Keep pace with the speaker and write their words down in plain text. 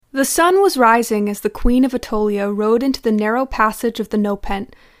The sun was rising as the Queen of Aetolia rode into the narrow passage of the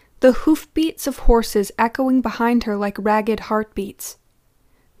Nopent, the hoofbeats of horses echoing behind her like ragged heartbeats.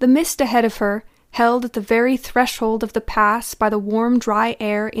 The mist ahead of her, held at the very threshold of the pass by the warm, dry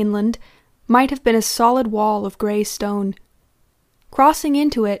air inland, might have been a solid wall of grey stone. Crossing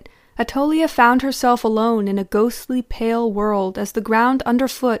into it, Aetolia found herself alone in a ghostly pale world as the ground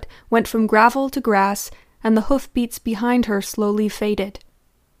underfoot went from gravel to grass and the hoofbeats behind her slowly faded.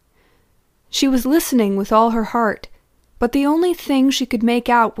 She was listening with all her heart, but the only thing she could make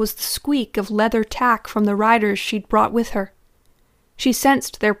out was the squeak of leather tack from the riders she'd brought with her. She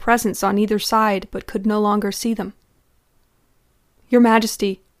sensed their presence on either side, but could no longer see them. "Your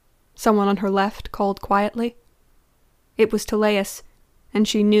Majesty," someone on her left called quietly. It was Teleus, and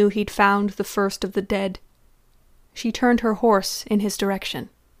she knew he'd found the first of the dead. She turned her horse in his direction.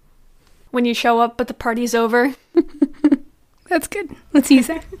 When you show up but the party's over. That's good. Let's use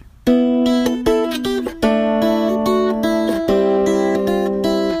that.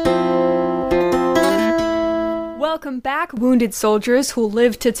 Welcome back, wounded soldiers who'll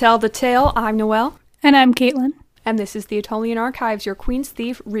live to tell the tale. I'm Noelle. And I'm Caitlin. And this is the Aetolian Archives, your Queen's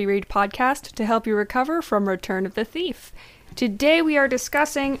Thief reread podcast to help you recover from Return of the Thief. Today we are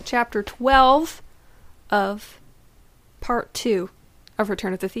discussing Chapter 12 of Part 2 of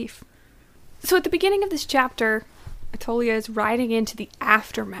Return of the Thief. So at the beginning of this chapter, Aetolia is riding into the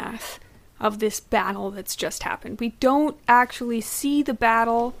aftermath of this battle that's just happened. We don't actually see the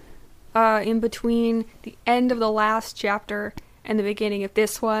battle in between the end of the last chapter and the beginning of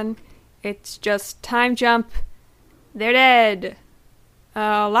this one. It's just time jump. They're dead.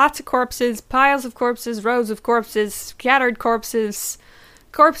 Lots of corpses, piles of corpses, rows of corpses, scattered corpses,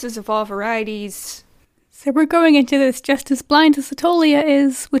 corpses of all varieties. So we're going into this just as blind as Aetolia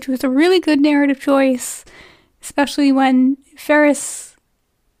is, which was a really good narrative choice, especially when Ferris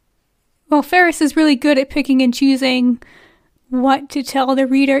is really good at picking and choosing what to tell the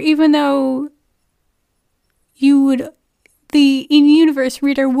reader, even though the in-universe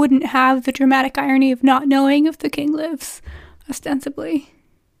reader wouldn't have the dramatic irony of not knowing if the king lives, ostensibly.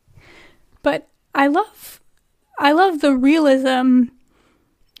 But I love the realism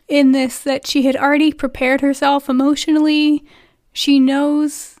in this, that she had already prepared herself emotionally. She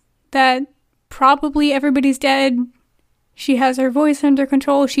knows that probably everybody's dead. She has her voice under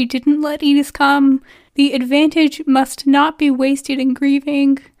control. She didn't let Edis come. The advantage must not be wasted in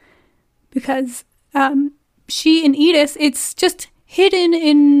grieving, because she and Edis, it's just hidden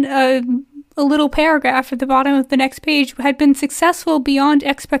in a little paragraph at the bottom of the next page, had been successful beyond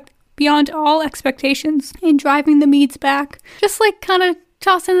all expectations in driving the Medes back. Just like kind of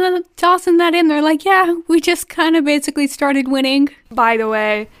tossing that in there, like, yeah, we just kind of basically started winning. By the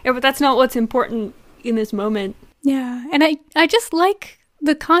way, but that's not what's important in this moment. Yeah, and I just like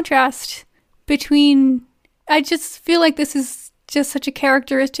the contrast between, I just feel like this is just such a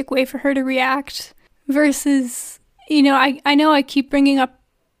characteristic way for her to react versus, I know I keep bringing up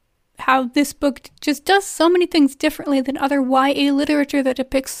how this book just does so many things differently than other YA literature that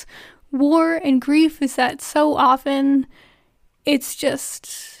depicts war and grief, is that so often it's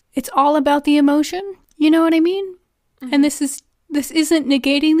all about the emotion, you know what I mean? Mm-hmm. And this isn't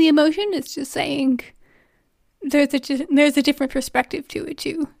negating the emotion, it's just saying there's a different perspective to it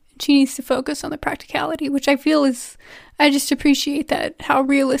too. She needs to focus on the practicality, which I feel I just appreciate that, how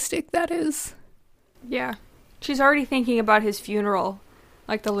realistic that is. Yeah. She's already thinking about his funeral,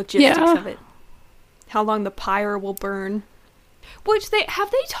 like the logistics of it. How long the pyre will burn. Which have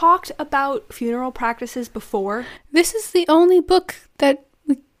they talked about funeral practices before? This is the only book that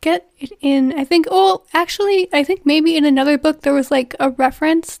we get it in. I think maybe in another book there was like a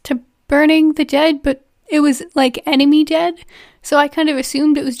reference to burning the dead, but it was like enemy dead. So I kind of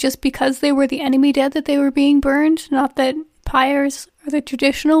assumed it was just because they were the enemy dead that they were being burned, not that pyres are the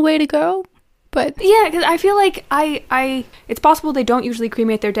traditional way to go. But yeah, because I feel like it's possible they don't usually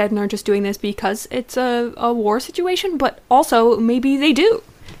cremate their dead and are just doing this because it's a war situation, but also maybe they do.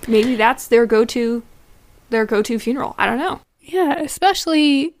 Maybe that's their go-to funeral. I don't know. Yeah,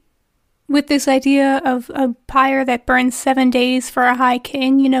 especially with this idea of a pyre that burns 7 days for a high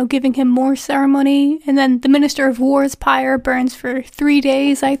king, giving him more ceremony, and then the Minister of War's pyre burns for 3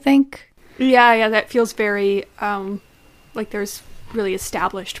 days, I think. Yeah, that feels very like there's really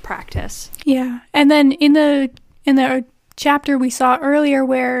established practice. Yeah, and then in the chapter we saw earlier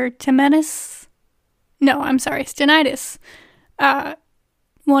where Stenidus,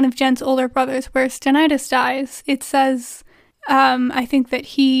 one of Jen's older brothers, where Stenidus dies, it says, I think that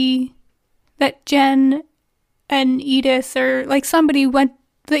Jen and Edis, or like somebody the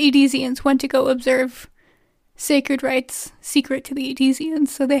Edesians went to go observe sacred rites secret to the Edesians,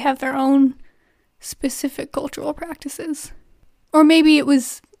 so they have their own specific cultural practices. Or maybe it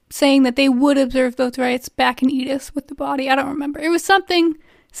was saying that they would observe those rites back in Edis with the body. I don't remember. It was something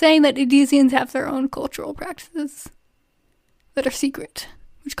saying that Edesians have their own cultural practices that are secret,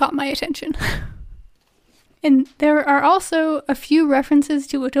 which caught my attention. And there are also a few references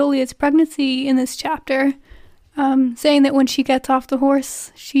to Attolia's pregnancy in this chapter, saying that when she gets off the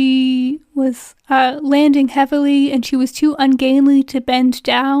horse, she was landing heavily and she was too ungainly to bend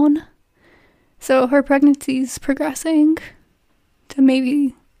down. So her pregnancy's progressing to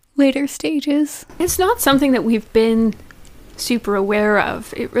maybe later stages. It's not something that we've been super aware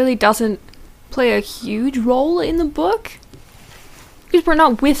of. It really doesn't play a huge role in the book because we're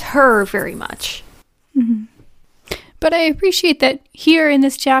not with her very much. Mm-hmm. But I appreciate that here in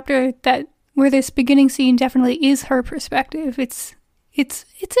this chapter, that where this beginning scene definitely is her perspective. It's in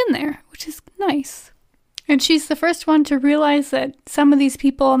there, which is nice. And she's the first one to realize that some of these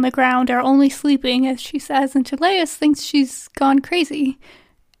people on the ground are only sleeping, as she says, and Tilias thinks she's gone crazy.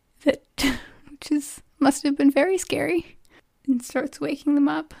 Which must have been very scary. And starts waking them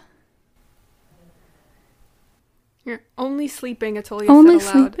up. You're only sleeping, Attolia only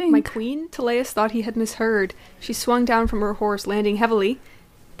said aloud. Sleeping. My queen, Tilias thought he had misheard. She swung down from her horse, landing heavily,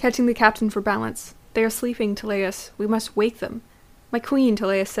 catching the captain for balance. They are sleeping, Tilias. We must wake them. My queen,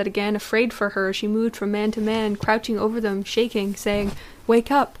 Tilias said again, afraid for her. She moved from man to man, crouching over them, shaking, saying, Wake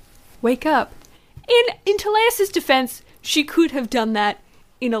up, wake up. In Tilias's defense, she could have done that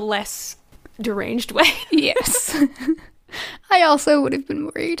in a less deranged way. Yes. I also would have been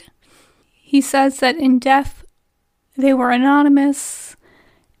worried. He says that in death, they were anonymous.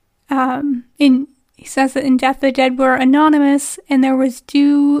 He says that in death the dead were anonymous, and there was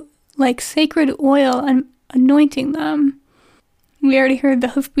dew like sacred oil and anointing them. We already heard the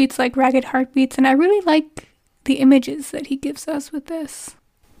hoofbeats like ragged heartbeats, and I really like the images that he gives us with this.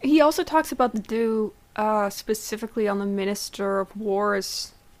 He also talks about the dew specifically on the Minister of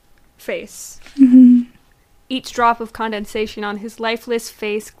War's face. Mm-hmm. Each drop of condensation on his lifeless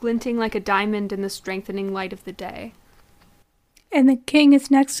face glinting like a diamond in the strengthening light of the day. And the king is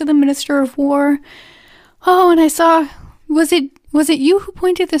next to the Minister of War. Oh, and I saw, was it you who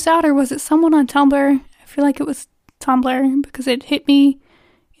pointed this out, or was it someone on Tumblr? I feel like it was Tumblr because it hit me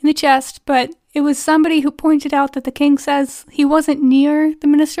in the chest, but it was somebody who pointed out that the king says he wasn't near the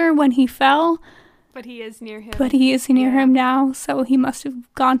minister when he fell. But he is near him. But he is near him now, so he must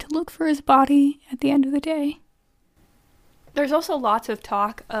have gone to look for his body at the end of the day. There's also lots of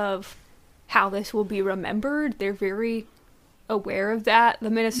talk of how this will be remembered. They're very aware of that. The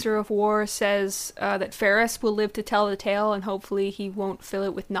Minister of War says that Ferris will live to tell the tale, and hopefully he won't fill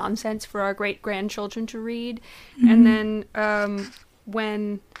it with nonsense for our great-grandchildren to read. Mm-hmm. And then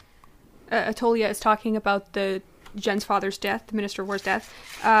when Attolia is talking about Jen's father's death, the Minister of War's death,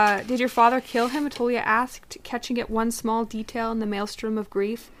 did your father kill him? Attolia asked, catching at one small detail in the maelstrom of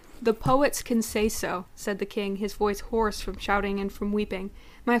grief. The poets can say so, said the king, his voice hoarse from shouting and from weeping.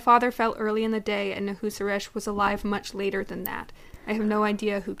 My father fell early in the day, and Nehuseresh was alive much later than that. I have no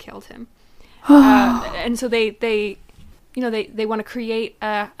idea who killed him. And so they want to create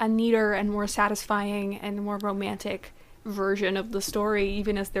a neater and more satisfying and more romantic version of the story,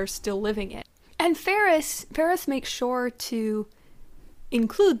 even as they're still living it. And Ferris makes sure to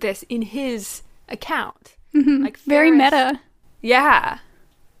include this in his account. Mm-hmm. Like very meta. Yeah.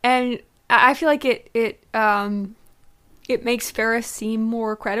 And I feel like it makes Ferris seem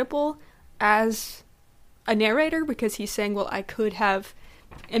more credible as a narrator, because he's saying, well, I could have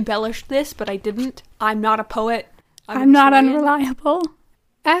embellished this, but I didn't. I'm not a poet. I'm not unreliable.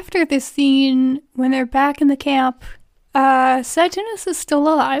 After this scene, when they're back in the camp, Sejanus is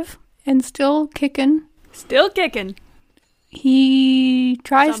still alive and still kicking. Still kicking. He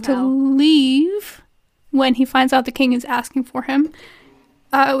tries to leave when he finds out the king is asking for him,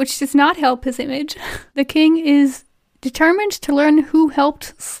 which does not help his image. The king is determined to learn who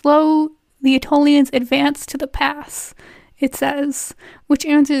helped slow the Attolians' advance to the pass, it says, which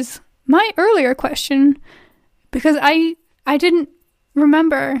answers my earlier question, because I didn't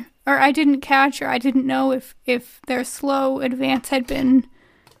remember, or I didn't catch, or I didn't know if their slow advance had been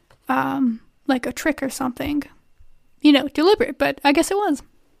like a trick or something. Deliberate, but I guess it was.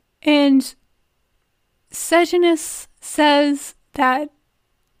 And Sejanus says that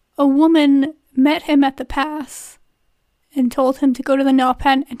a woman met him at the pass and told him to go to the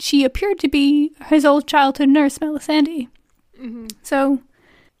Naptime, and she appeared to be his old childhood nurse, Melisande. Mm-hmm. So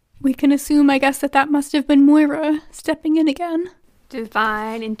we can assume, I guess, that must have been Moira stepping in again.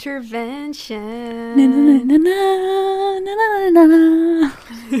 Divine intervention. Na, na, na, na, na, na.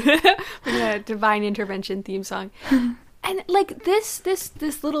 Yeah, divine intervention theme song. And like this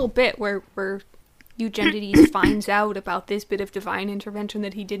little bit where Eugenides finds out about this bit of divine intervention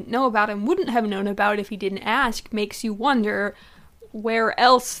that he didn't know about and wouldn't have known about if he didn't ask, makes you wonder where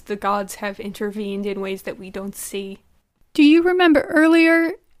else the gods have intervened in ways that we don't see. Do you remember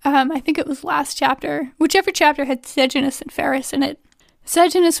earlier, I think it was last chapter, whichever chapter had Sejanus and Pharis in it,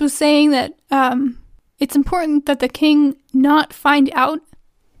 Sejanus was saying that it's important that the king not find out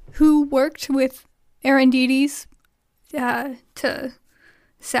who worked with Erandides to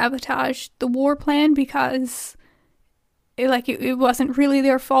sabotage the war plan, because it wasn't really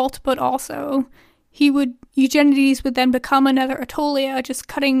their fault, but also Eugenides would then become another Aetolia, just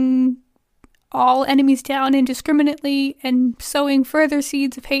cutting all enemies down indiscriminately and sowing further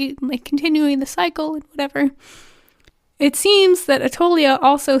seeds of hate and like continuing the cycle and whatever. It seems that Aetolia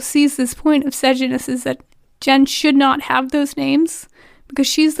also sees this point of Sejanus's, that Jen should not have those names, because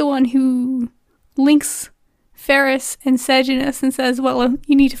she's the one who links Pharis and Sejanus and says, well,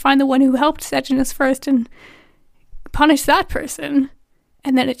 you need to find the one who helped Sejanus first and punish that person.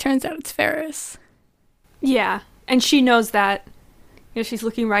 And then it turns out it's Pharis. Yeah, and she knows that. You know, she's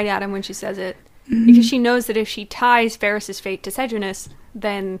looking right at him when she says it. Mm-hmm. Because she knows that if she ties Pharis' fate to Sejanus,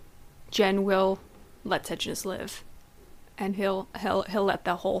 then Jen will let Sejanus live. And he'll let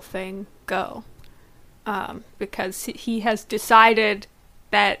the whole thing go. Because he has decided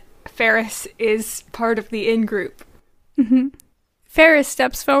that Pharis is part of the in-group. Mm-hmm. Pharis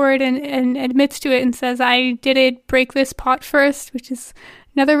steps forward and admits to it and says, I did it, break this pot first, which is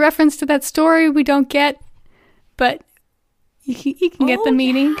another reference to that story we don't get, but you can get the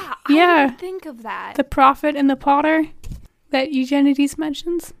meaning. Yeah, I didn't think of that. The prophet and the potter that Eugenides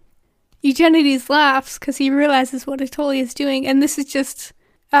mentions. Eugenides laughs because he realizes what Aetolia is doing, and this is just,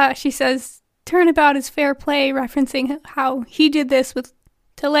 she says, turnabout is fair play, referencing how he did this with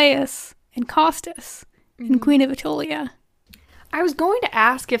Teleus and Costus in Queen of Aetolia. I was going to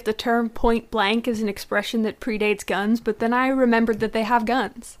ask if the term point blank is an expression that predates guns, but then I remembered that they have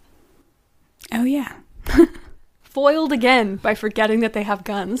guns. Oh, yeah. Foiled again by forgetting that they have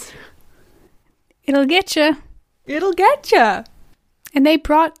guns. It'll get you. It'll get you. And they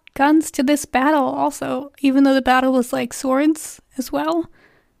brought guns to this battle also, even though the battle was like swords as well.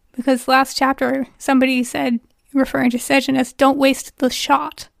 Because last chapter, somebody said, referring to Sejanus, don't waste the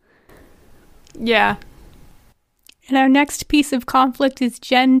shot. Yeah. And our next piece of conflict is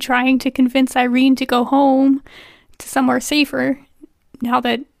Jen trying to convince Irene to go home to somewhere safer, now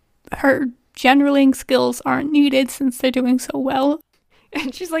that her generaling skills aren't needed since they're doing so well.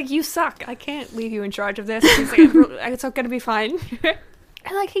 And she's like, you suck. I can't leave you in charge of this. He's like, it's all gonna be fine.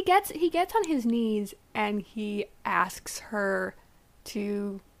 And like he gets on his knees and he asks her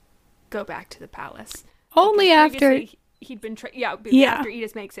to go back to the palace. Only after he'd been after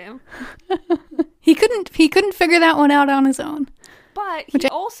Edith makes him. He couldn't figure that one out on his own. But he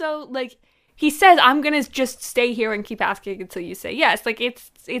also like he says, I'm gonna just stay here and keep asking until you say yes. Like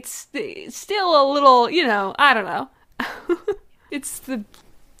it's still a little, I don't know. It's the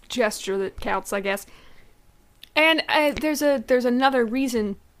gesture that counts, I guess. And there's another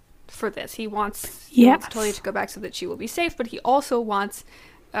reason for this. He wants Aetolia to go back so that she will be safe, but he also wants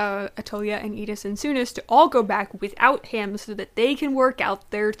Aetolia and Edis and Sunis to all go back without him so that they can work out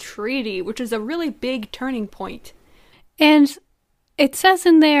their treaty, which is a really big turning point. And it says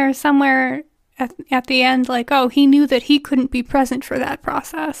in there somewhere at the end, like, oh, he knew that he couldn't be present for that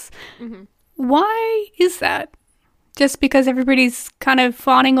process. Mm-hmm. Why is that? Just because everybody's kind of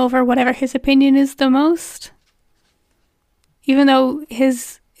fawning over whatever his opinion is the most? Even though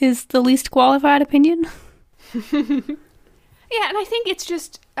his is the least qualified opinion? Yeah, and I think it's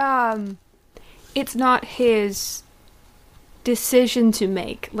just, it's not his decision to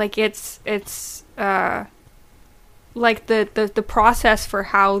make. Like, it's like the process for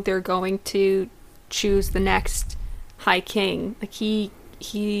how they're going to choose the next High King. Like, he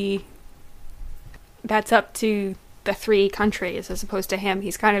that's up to the three countries as opposed to him.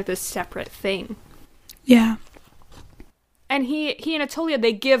 He's kind of this separate thing. Yeah. And he and Aetolia,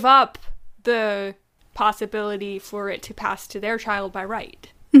 they give up the possibility for it to pass to their child by right.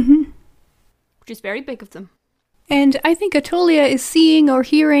 Mm-hmm. Which is very big of them. And I think Aetolia is seeing or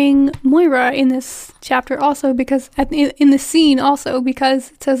hearing Moira in this chapter also, because in the scene also,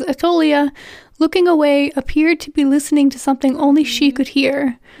 because it says Aetolia, looking away, appeared to be listening to something only she could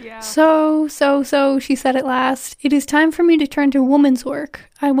hear. Yeah. So, she said at last, it is time for me to turn to woman's work.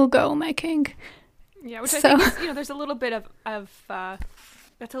 I will go, my king. Yeah, which I think is, there's a little bit of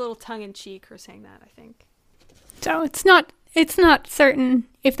that's a little tongue-in-cheek her saying that, I think. So it's not It's not certain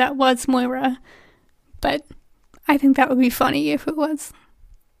if that was Moira, but I think that would be funny if it was.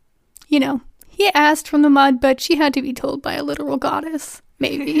 You know, he asked from the mud, but she had to be told by a literal goddess.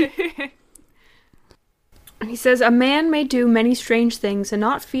 Maybe. He says, a man may do many strange things and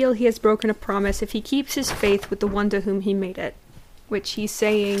not feel he has broken a promise if he keeps his faith with the one to whom he made it. Which he's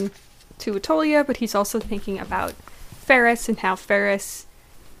saying to Atolia, but he's also thinking about Ferris and how Ferris,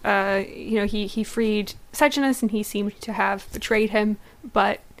 he freed Sejanus and he seemed to have betrayed him,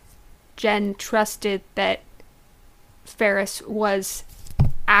 but Jen trusted that Ferris was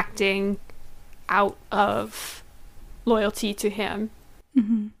acting out of loyalty to him.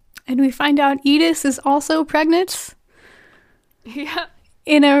 Mm-hmm. And we find out Edith is also pregnant. Yeah.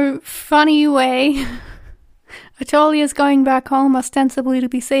 In a funny way. Atolia's going back home ostensibly to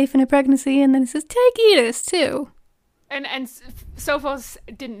be safe in a pregnancy, and then it says, take Edith, too. And Sophos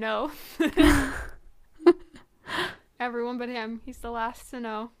didn't know. Everyone but him. He's the last to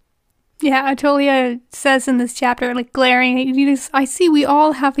know. Yeah, Atolia says in this chapter, like, glaring at Edith, I see we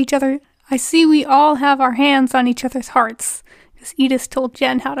all have our hands on each other's hearts. Because Edith told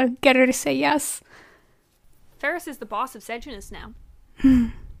Jen how to get her to say yes. Ferris is the boss of Sejanus now.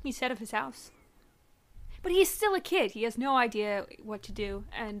 He's head of his house. But he's still a kid. He has no idea what to do,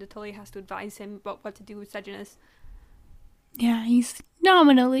 and Atolia has to advise him about what to do with Sejanus. Yeah, he's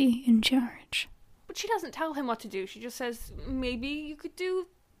nominally in charge. But she doesn't tell him what to do. She just says, maybe you could do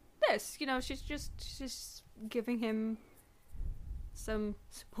this. You know, she's just giving him some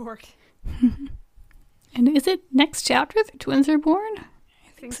support. And is it next chapter the twins are born? I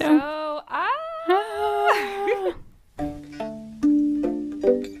think so.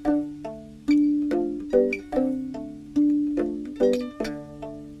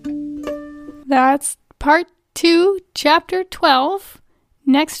 That's part 2, chapter 12.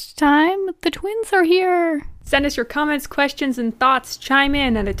 Next time, the twins are here. Send us your comments, questions, and thoughts. Chime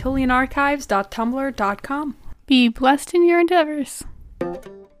in at AtolianArchives.tumblr.com. Be blessed in your endeavors.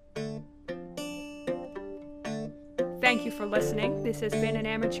 Thank you for listening. This has been an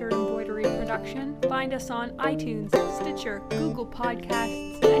amateur embroidery production. Find us on iTunes, Stitcher, Google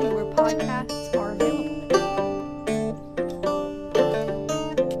Podcasts, anywhere podcasts are available.